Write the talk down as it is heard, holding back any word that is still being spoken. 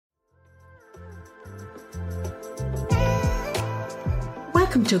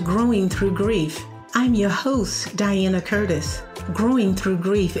Welcome to Growing Through Grief. I'm your host, Diana Curtis. Growing Through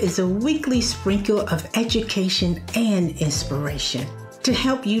Grief is a weekly sprinkle of education and inspiration to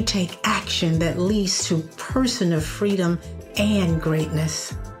help you take action that leads to personal freedom and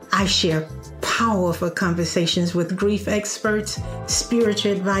greatness. I share powerful conversations with grief experts,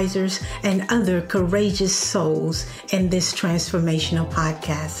 spiritual advisors, and other courageous souls in this transformational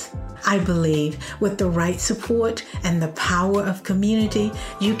podcast. I believe with the right support and the power of community,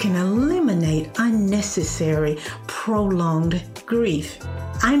 you can eliminate unnecessary, prolonged grief.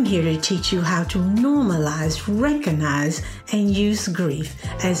 I'm here to teach you how to normalize, recognize, and use grief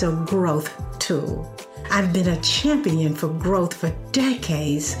as a growth tool. I've been a champion for growth for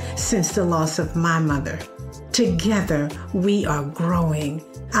decades since the loss of my mother. Together, we are growing.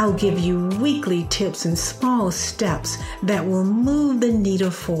 I'll give you weekly tips and small steps that will move the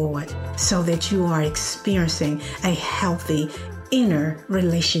needle forward so that you are experiencing a healthy inner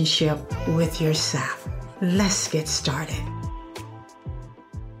relationship with yourself. Let's get started.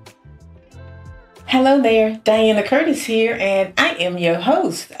 Hello there, Diana Curtis here, and I am your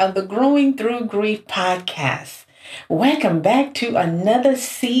host of the Growing Through Grief podcast. Welcome back to another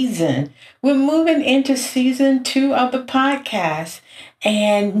season. We're moving into season 2 of the podcast,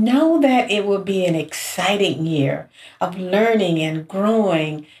 and know that it will be an exciting year of learning and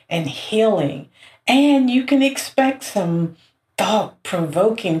growing and healing. And you can expect some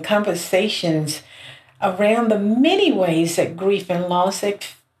thought-provoking conversations around the many ways that grief and loss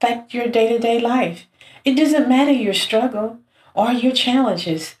affect your day-to-day life. It doesn't matter your struggle or your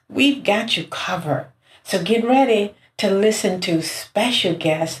challenges. We've got you covered. So get ready to listen to special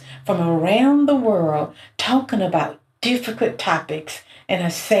guests from around the world talking about difficult topics in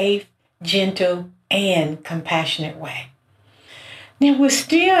a safe, gentle, and compassionate way. Now, we're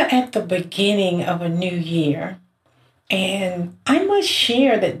still at the beginning of a new year, and I must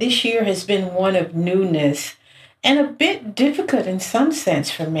share that this year has been one of newness and a bit difficult in some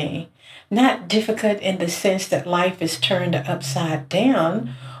sense for me. Not difficult in the sense that life is turned upside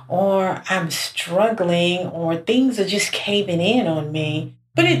down, or I'm struggling, or things are just caving in on me.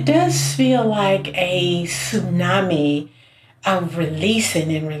 But it does feel like a tsunami of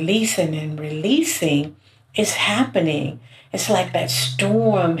releasing is happening. It's like that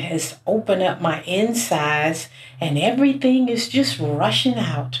storm has opened up my insides and everything is just rushing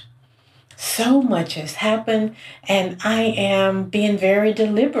out. So much has happened, and I am being very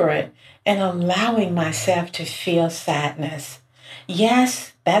deliberate and allowing myself to feel sadness.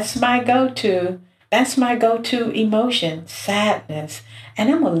 Yes, that's my go-to. That's my go-to emotion, sadness. And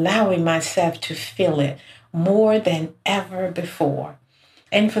I'm allowing myself to feel it more than ever before.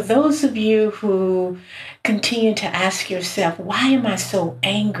 And for those of you who continue to ask yourself, why am I so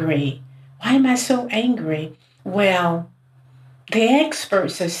angry? Why am I so angry? Well, the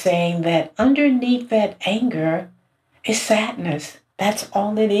experts are saying that underneath that anger is sadness. That's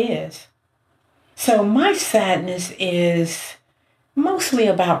all it is. So my sadness is mostly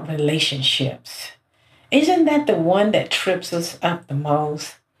about relationships. Isn't that the one that trips us up the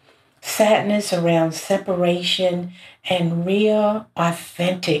most? Sadness around separation and real,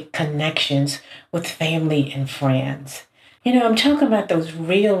 authentic connections with family and friends. You know, I'm talking about those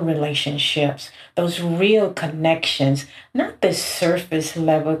real relationships, those real connections, not the surface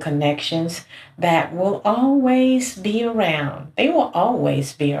level connections that will always be around. They will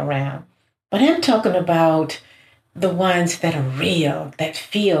always be around. But I'm talking about the ones that are real, that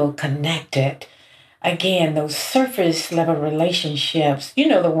feel connected. Again, those surface level relationships, you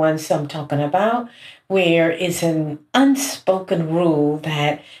know the ones I'm talking about, where it's an unspoken rule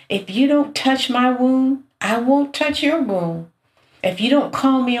that if you don't touch my wound, I won't touch your wound. If you don't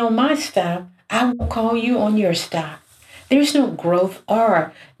call me on my stuff, I won't call you on your stuff. There's no growth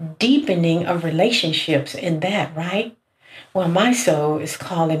or deepening of relationships in that, right? Well, my soul is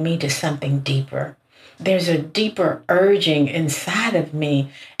calling me to something deeper. There's a deeper urging inside of me,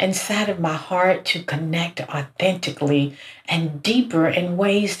 inside of my heart, to connect authentically and deeper in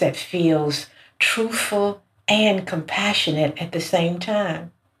ways that feels truthful and compassionate at the same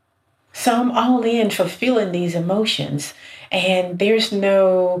time. So I'm all in for feeling these emotions, and there's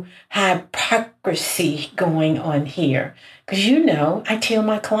no hypocrisy going on here. Because you know, I tell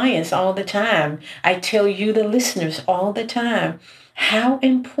my clients all the time, I tell you, the listeners, all the time, how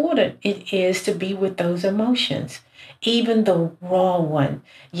important it is to be with those emotions, even the raw one.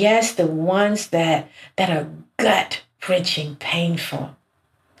 Yes, the ones that are gut-wrenching, painful.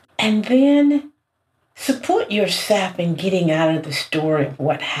 And then support yourself in getting out of the story of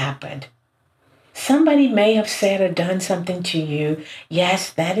what happened. Somebody may have said or done something to you. Yes,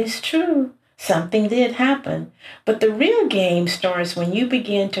 that is true. Something did happen. But the real game starts when you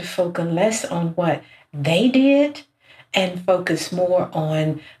begin to focus less on what they did and focus more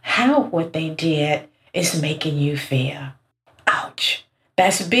on how what they did is making you feel. Ouch.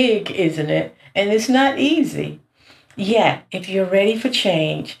 That's big, isn't it? And it's not easy. Yet, if you're ready for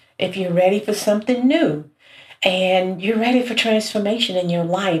change, if you're ready for something new, and you're ready for transformation in your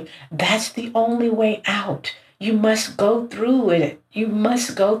life, that's the only way out. You must go through it. You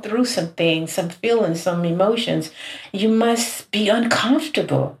must go through some things, some feelings, some emotions. You must be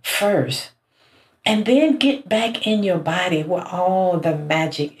uncomfortable first. And then get back in your body where all the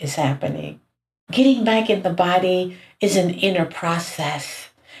magic is happening. Getting back in the body is an inner process.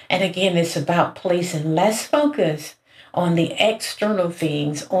 And again, it's about placing less focus on the external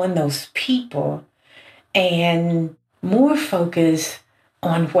things, on those people, and more focus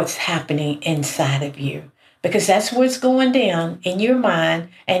on what's happening inside of you. Because that's what's going down in your mind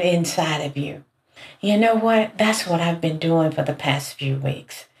and inside of you. You know what? That's what I've been doing for the past few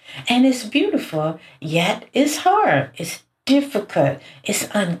weeks. And it's beautiful, yet it's hard. It's difficult. It's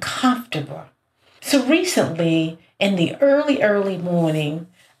uncomfortable. So recently, in the early morning,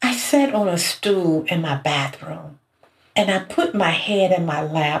 I sat on a stool in my bathroom and I put my head in my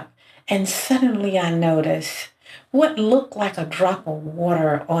lap, and suddenly I noticed what looked like a drop of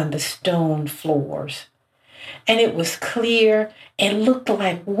water on the stone floors. And it was clear. It looked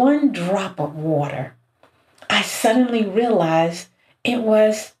like one drop of water. I suddenly realized it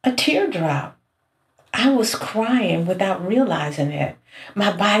was a teardrop. I was crying without realizing it.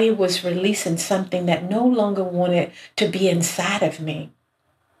 My body was releasing something that no longer wanted to be inside of me.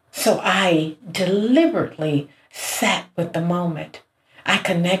 So I deliberately sat with the moment. I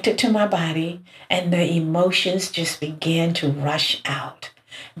connected to my body, and the emotions just began to rush out.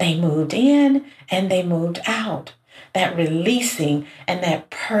 They moved in and they moved out. That releasing and that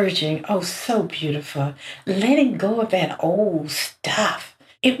purging, oh, so beautiful. Letting go of that old stuff.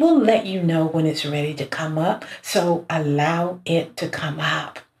 It will let you know when it's ready to come up, so allow it to come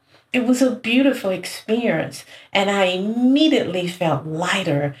up. It was a beautiful experience, and I immediately felt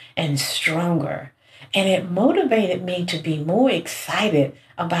lighter and stronger. And it motivated me to be more excited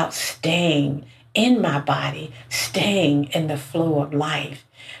about staying in my body, staying in the flow of life,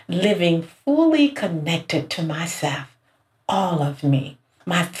 living fully connected to myself, all of me.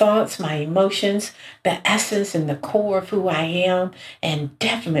 My thoughts, my emotions, the essence and the core of who I am, and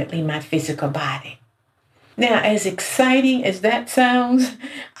definitely my physical body. Now, as exciting as that sounds,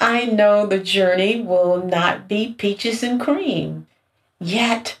 I know the journey will not be peaches and cream.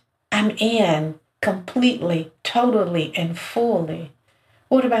 Yet, I'm in completely, totally, and fully.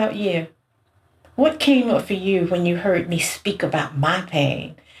 What about you? What came up for you when you heard me speak about my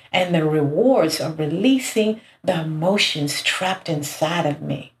pain and the rewards of releasing the emotions trapped inside of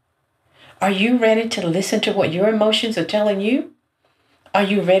me? Are you ready to listen to what your emotions are telling you? Are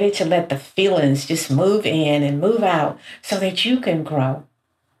you ready to let the feelings just move in and move out so that you can grow?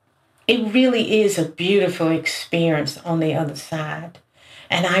 It really is a beautiful experience on the other side.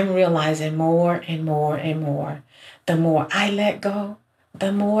 And I'm realizing more and more and more. The more I let go,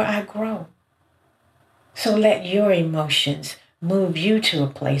 the more I grow. So let your emotions move you to a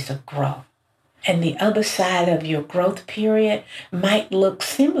place of growth. And the other side of your growth period might look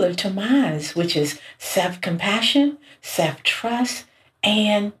similar to mine, which is self-compassion, self-trust,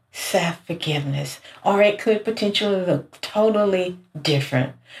 and self-forgiveness. Or it could potentially look totally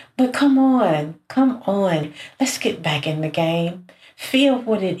different. But come on. Let's get back in the game. Feel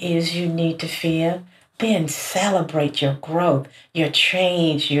what it is you need to feel. Then celebrate your growth, your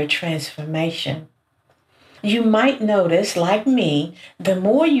change, your transformation. You might notice, like me, the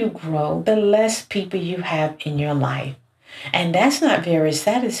more you grow, the less people you have in your life. And that's not very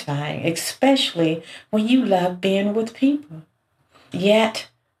satisfying, especially when you love being with people. Yet,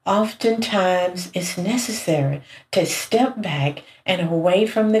 oftentimes it's necessary to step back and away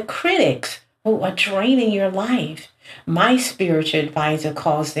from the critics who are draining your life. My spiritual advisor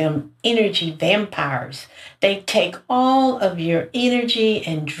calls them energy vampires. They take all of your energy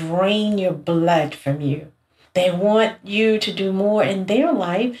and drain your blood from you. They want you to do more in their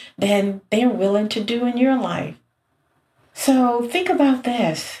life than they're willing to do in your life. So think about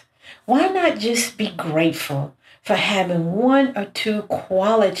this. Why not just be grateful for having one or two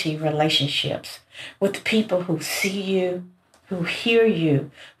quality relationships with people who see you, who hear you,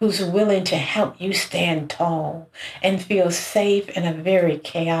 who's willing to help you stand tall and feel safe in a very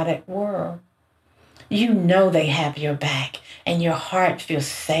chaotic world? You know they have your back and your heart feels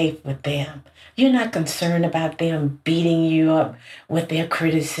safe with them. You're not concerned about them beating you up with their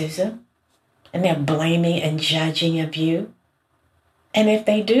criticism and their blaming and judging of you. And if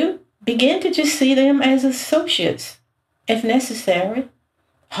they do, Begin to just see them as associates, if necessary.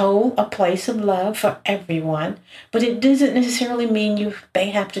 Hold a place of love for everyone, but it doesn't necessarily mean they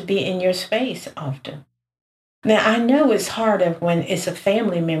have to be in your space often. Now, I know it's harder when it's a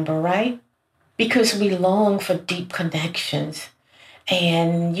family member, right? Because we long for deep connections.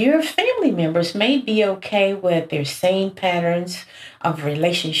 And your family members may be okay with their same patterns of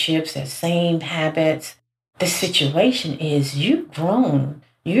relationships, their same habits. The situation is you've grown.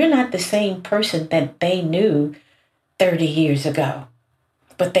 You're not the same person that they knew 30 years ago,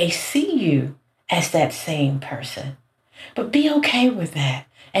 but they see you as that same person. But be okay with that.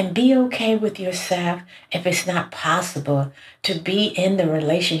 And be okay with yourself if it's not possible to be in the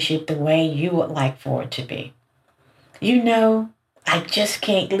relationship the way you would like for it to be. You know, I just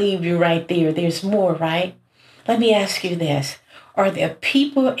can't leave you right there. There's more, right? Let me ask you this. Are there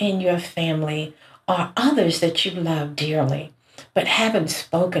people in your family or others that you love dearly but haven't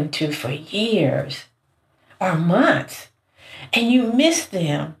spoken to for years or months, and you miss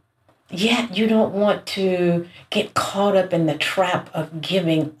them? Yet you don't want to get caught up in the trap of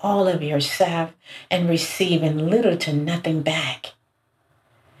giving all of yourself and receiving little to nothing back.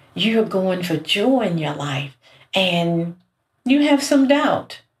 You're going for joy in your life, and you have some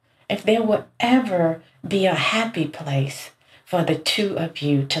doubt if there will ever be a happy place for the two of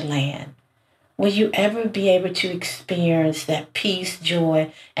you to land. Will you ever be able to experience that peace,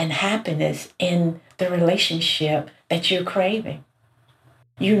 joy, and happiness in the relationship that you're craving?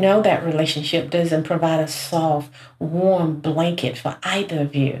 You know that relationship doesn't provide a soft, warm blanket for either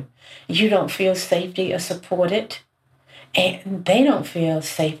of you. You don't feel safety or supported, and they don't feel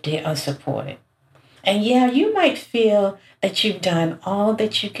safety or supported. And yeah, you might feel that you've done all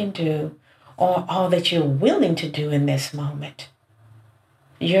that you can do or all that you're willing to do in this moment.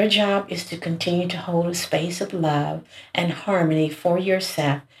 Your job is to continue to hold a space of love and harmony for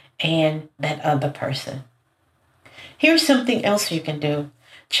yourself and that other person. Here's something else you can do.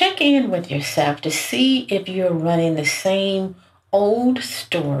 Check in with yourself to see if you're running the same old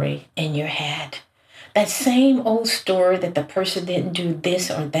story in your head. That same old story that the person didn't do this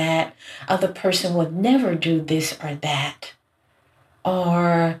or that, or the person would never do this or that.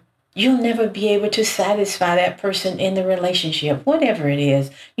 Or you'll never be able to satisfy that person in the relationship, whatever it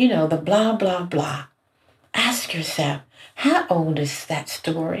is, the blah, blah, blah. Ask yourself, how old is that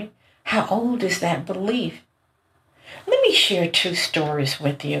story? How old is that belief? Let me share two stories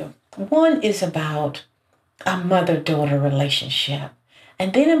with you. One is about a mother-daughter relationship.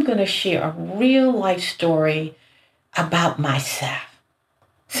 And then I'm going to share a real life story about myself.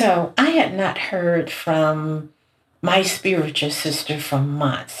 So I had not heard from my spiritual sister for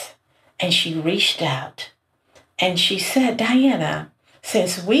months. And she reached out and she said, Diana,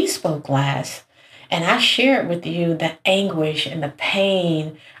 since we spoke last, and I shared with you the anguish and the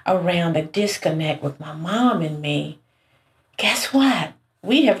pain around the disconnect with my mom and me, guess what?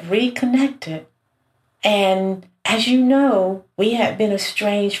 We have reconnected. And as you know, we had been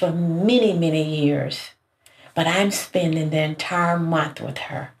estranged for many, many years. But I'm spending the entire month with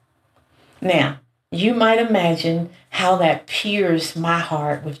her. Now, you might imagine how that pierced my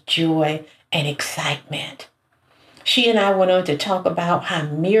heart with joy and excitement. She and I went on to talk about how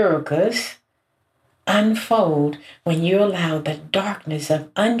miracles unfold when you allow the darkness of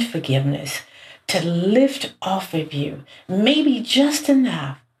unforgiveness to lift off of you, maybe just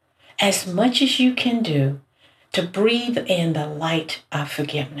enough, as much as you can do, to breathe in the light of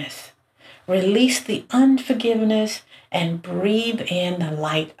forgiveness. Release the unforgiveness and breathe in the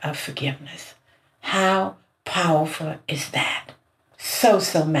light of forgiveness. How powerful is that? So,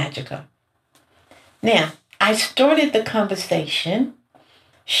 so magical. Now, I started the conversation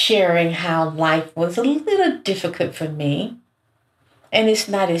sharing how life was a little difficult for me, and it's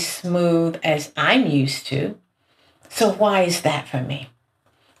not as smooth as I'm used to. So why is that for me?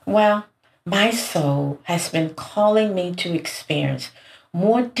 Well, my soul has been calling me to experience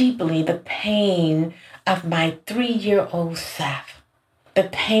more deeply the pain of my 3-year-old self, the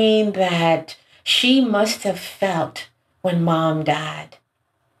pain that she must have felt when Mom died,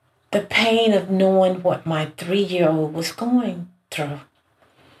 the pain of knowing what my 3-year-old was going through.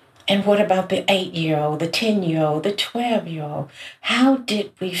 And what about the 8-year-old, the 10-year-old, the 12-year-old? How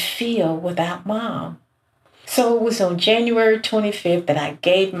did we feel without Mom? So it was on January 25th that I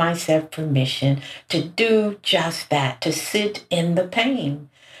gave myself permission to do just that, to sit in the pain.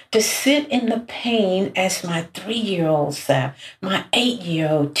 To sit in the pain as my 3-year-old self, my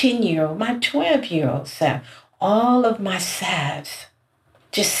 8-year-old, 10-year-old, my 12-year-old self, all of my selves.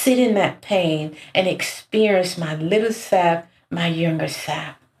 Just sit in that pain and experience my little self, my younger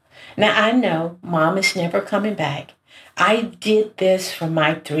self. Now, I know Mom is never coming back. I did this for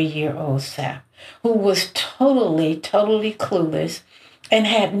my 3-year-old self, who was totally, totally clueless and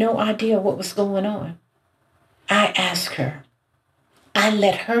had no idea what was going on. I asked her, I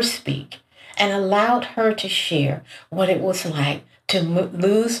let her speak and allowed her to share what it was like to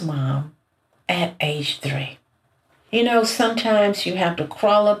lose mom at age 3. You know, sometimes you have to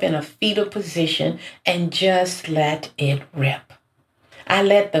crawl up in a fetal position and just let it rip. I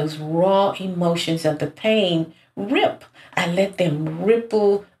let those raw emotions of the pain rip. I let them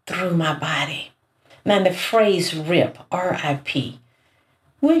ripple through my body. Now, the phrase RIP, R-I-P,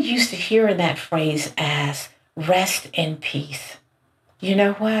 we're used to hearing that phrase as rest in peace. You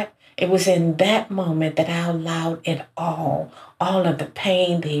know what? It was in that moment that I allowed it all of the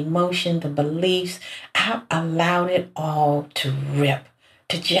pain, the emotion, the beliefs. I allowed it all to rip,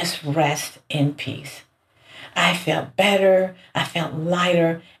 to just rest in peace. I felt better, I felt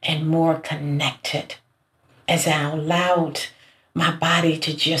lighter and more connected as I allowed my body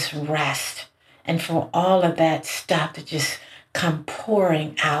to just rest and for all of that stuff to just come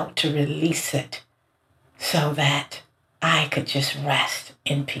pouring out, to release it so that I could just rest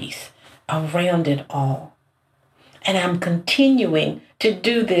in peace around it all. And I'm continuing to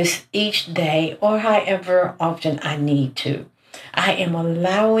do this each day or however often I need to. I am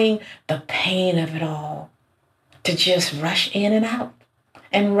allowing the pain of it all to just rush in and out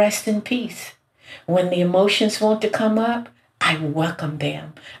and rest in peace. When the emotions want to come up, I welcome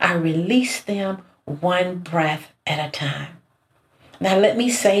them. I release them one breath at a time. Now let me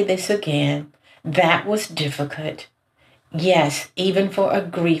say this again. That was difficult. Yes, even for a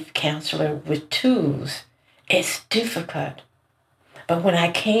grief counselor with tools, it's difficult. But when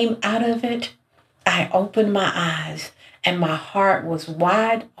I came out of it, I opened my eyes and my heart was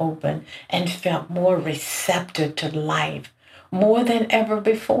wide open and felt more receptive to life, more than ever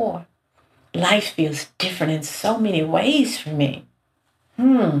before. Life feels different in so many ways for me.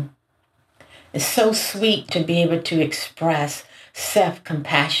 It's so sweet to be able to express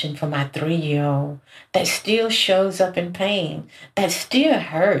self-compassion for my 3-year-old that still shows up in pain, that still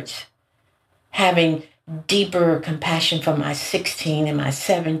hurts. Having deeper compassion for my 16 and my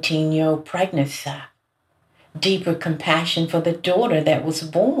 17-year-old pregnant self. Deeper compassion for the daughter that was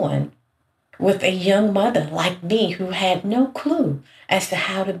born with a young mother like me who had no clue as to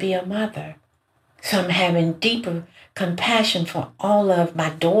how to be a mother. So I'm having deeper compassion for all of my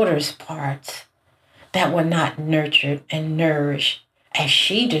daughter's parts that were not nurtured and nourished as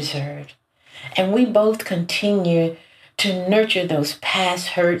she deserved. And we both continue to nurture those past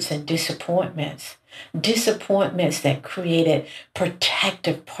hurts and disappointments that created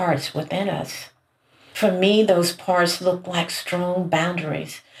protective parts within us. For me, those parts look like strong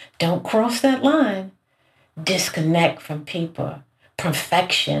boundaries. Don't cross that line. Disconnect from people.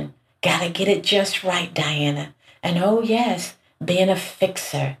 Perfection. Gotta get it just right, Diana. And oh yes, being a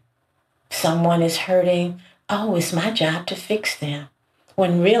fixer. Someone is hurting. Oh, it's my job to fix them.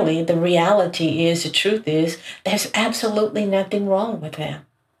 When really the reality is, the truth is, there's absolutely nothing wrong with them.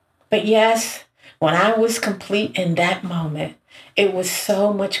 But yes, when I was complete in that moment, it was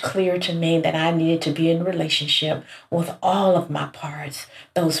so much clearer to me that I needed to be in a relationship with all of my parts,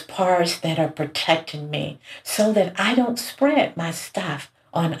 those parts that are protecting me, so that I don't spread my stuff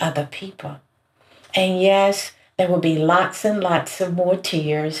on other people. And yes, there will be lots and lots of more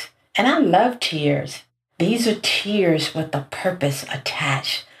tears, and I love tears. These are tears with a purpose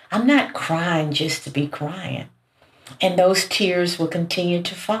attached. I'm not crying just to be crying. And those tears will continue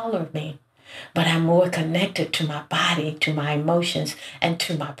to follow me. But I'm more connected to my body, to my emotions, and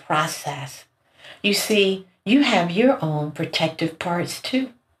to my process. You see, you have your own protective parts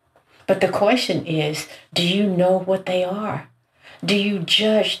too. But the question is, do you know what they are? Do you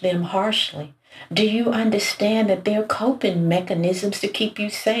judge them harshly? Do you understand that they're coping mechanisms to keep you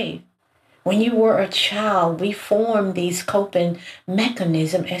safe? When you were a child, we formed these coping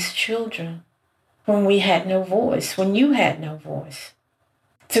mechanisms as children. When we had no voice, when you had no voice.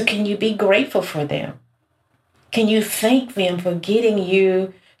 So can you be grateful for them? Can you thank them for getting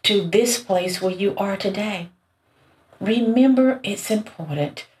you to this place where you are today? Remember, it's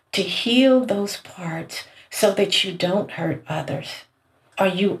important to heal those parts so that you don't hurt others. Are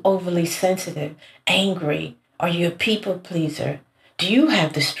you overly sensitive, angry? Are you a people pleaser? Do you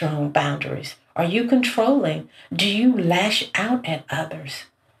have the strong boundaries? Are you controlling? Do you lash out at others?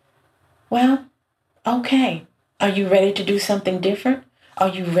 Well, okay. Are you ready to do something different? Are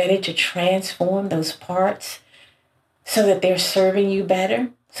you ready to transform those parts so that they're serving you better?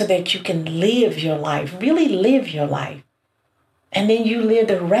 So that you can live your life, really live your life. And then you live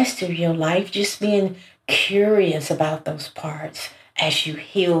the rest of your life just being curious about those parts as you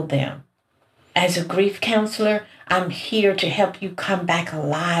heal them. As a grief counselor, I'm here to help you come back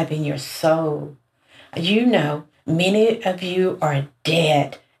alive in your soul. You know, many of you are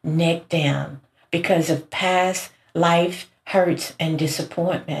dead, neck down, because of past life hurts and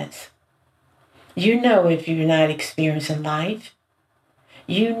disappointments. You know, if you're not experiencing life,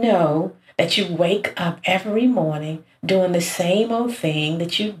 you know that you wake up every morning doing the same old thing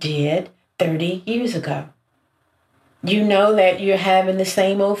that you did 30 years ago. You know that you're having the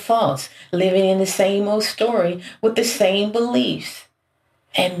same old thoughts, living in the same old story with the same beliefs.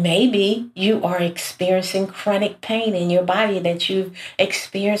 And maybe you are experiencing chronic pain in your body that you've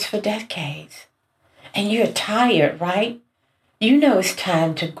experienced for decades. And you're tired, right? You know it's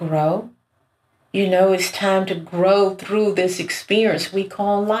time to grow. You know it's time to grow through this experience we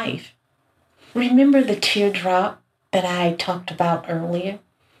call life. Remember the teardrop that I talked about earlier?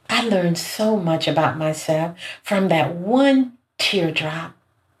 I learned so much about myself from that one teardrop,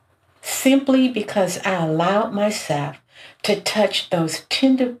 simply because I allowed myself to touch those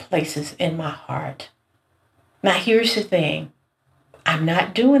tender places in my heart. Now, here's the thing. I'm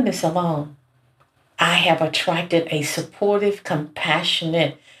not doing this alone. I have attracted a supportive,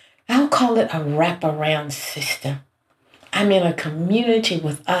 compassionate, I'll call it a wraparound system. I'm in a community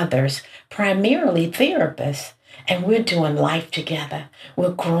with others, primarily therapists, and we're doing life together.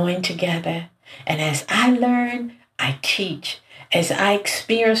 We're growing together. And as I learn, I teach. As I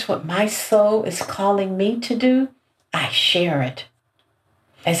experience what my soul is calling me to do, I share it.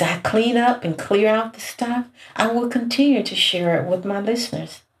 As I clean up and clear out the stuff, I will continue to share it with my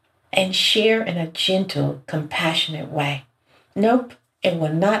listeners and share in a gentle, compassionate way. Nope, it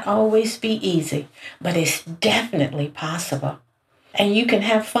will not always be easy, but it's definitely possible. And you can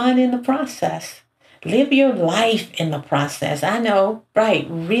have fun in the process. Live your life in the process. I know, right?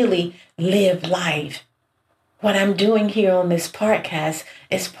 Really live life. What I'm doing here on this podcast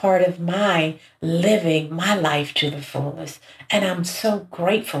is part of my living my life to the fullest. And I'm so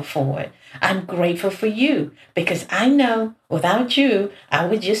grateful for it. I'm grateful for you because I know without you, I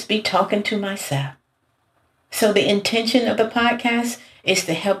would just be talking to myself. So the intention of the podcast is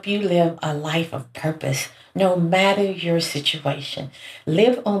to help you live a life of purpose, no matter your situation.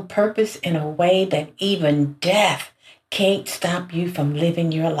 Live on purpose in a way that even death can't stop you from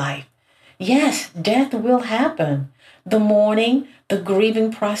living your life. Yes, death will happen. The mourning, the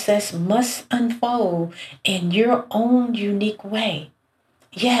grieving process must unfold in your own unique way.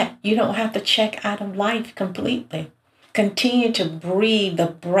 Yet, you don't have to check out of life completely. Continue to breathe the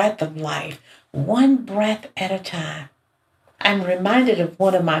breath of life, one breath at a time. I'm reminded of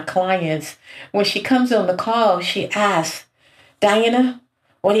one of my clients. When she comes on the call, she asks, Diana,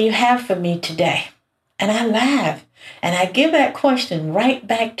 what do you have for me today? And I laugh, and I give that question right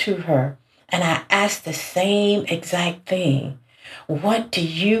back to her. And I ask the same exact thing. What do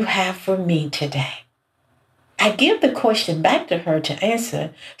you have for me today? I give the question back to her to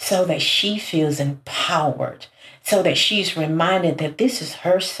answer so that she feels empowered, so that she's reminded that this is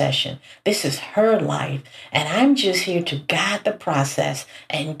her session, this is her life, and I'm just here to guide the process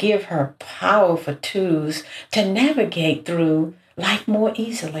and give her powerful tools to navigate through life more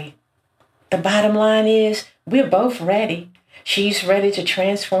easily. The bottom line is we're both ready. She's ready to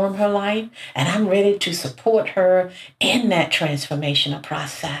transform her life, and I'm ready to support her in that transformational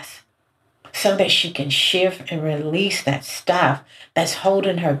process so that she can shift and release that stuff that's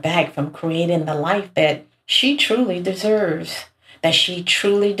holding her back from creating the life that she truly deserves, that she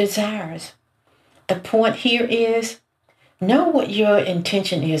truly desires. The point here is know what your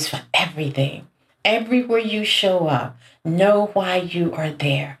intention is for everything. Everywhere you show up, know why you are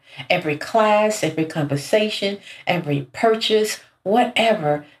there. Every class, every conversation, every purchase,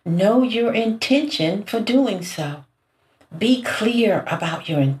 whatever, know your intention for doing so. Be clear about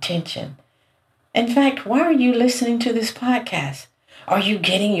your intention. In fact, why are you listening to this podcast? Are you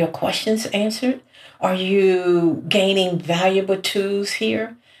getting your questions answered? Are you gaining valuable tools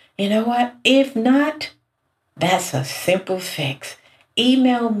here? You know what? If not, that's a simple fix.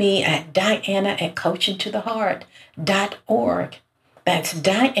 Email me at diana@coachingtotheheart.org. That's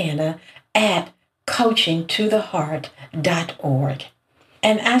diana@coachingtotheheart.org.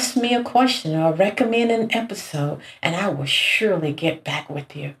 And ask me a question or recommend an episode, and I will surely get back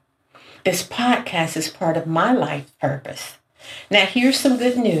with you. This podcast is part of my life purpose. Now, here's some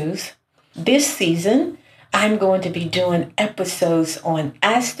good news. This season, I'm going to be doing episodes on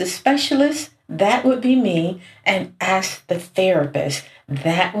Ask the Specialist, that would be me, and Ask the Therapist,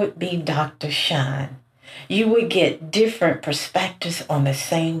 that would be Dr. Sean. You would get different perspectives on the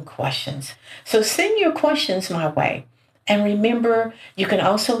same questions. So send your questions my way. And remember, you can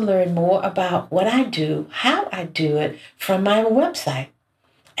also learn more about what I do, how I do it, from my website.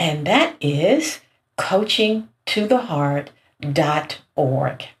 And that is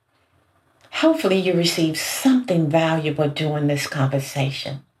coachingtotheheart.org. Hopefully you received something valuable during this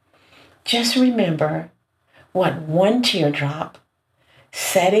conversation. Just remember what one teardrop,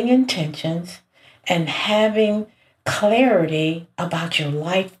 setting intentions, and having clarity about your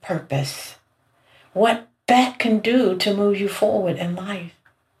life purpose, what that can do to move you forward in life.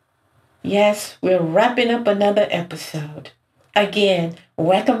 Yes, we're wrapping up another episode. Again,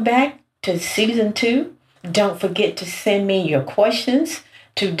 welcome back to season 2. Don't forget to send me your questions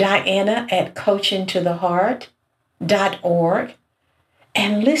to Diana@coachingtotheheart.org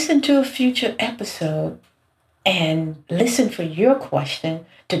and listen to a future episode and listen for your question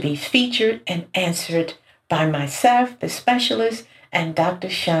to be featured and answered by myself, the specialist, and Dr.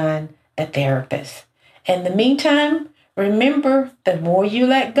 Sean, the therapist. In the meantime, remember, the more you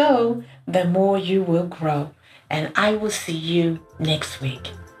let go, the more you will grow. And I will see you next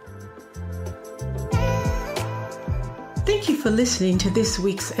week. Thank you for listening to this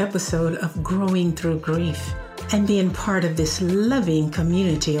week's episode of Growing Through Grief and being part of this loving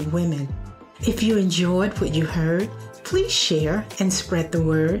community of women. If you enjoyed what you heard, please share and spread the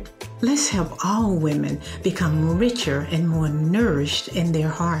word. Let's help all women become richer and more nourished in their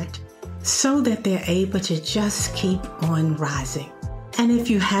heart so that they're able to just keep on rising. And if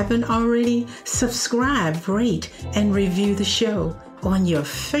you haven't already, subscribe, rate, and review the show on your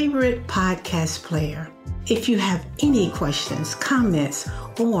favorite podcast player. If you have any questions, comments,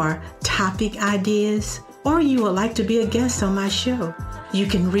 or topic ideas, or you would like to be a guest on my show, you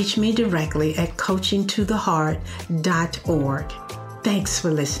can reach me directly at coachingtotheheart.org. Thanks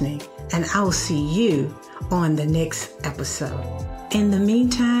for listening, and I'll see you on the next episode. In the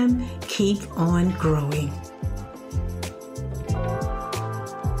meantime, keep on growing.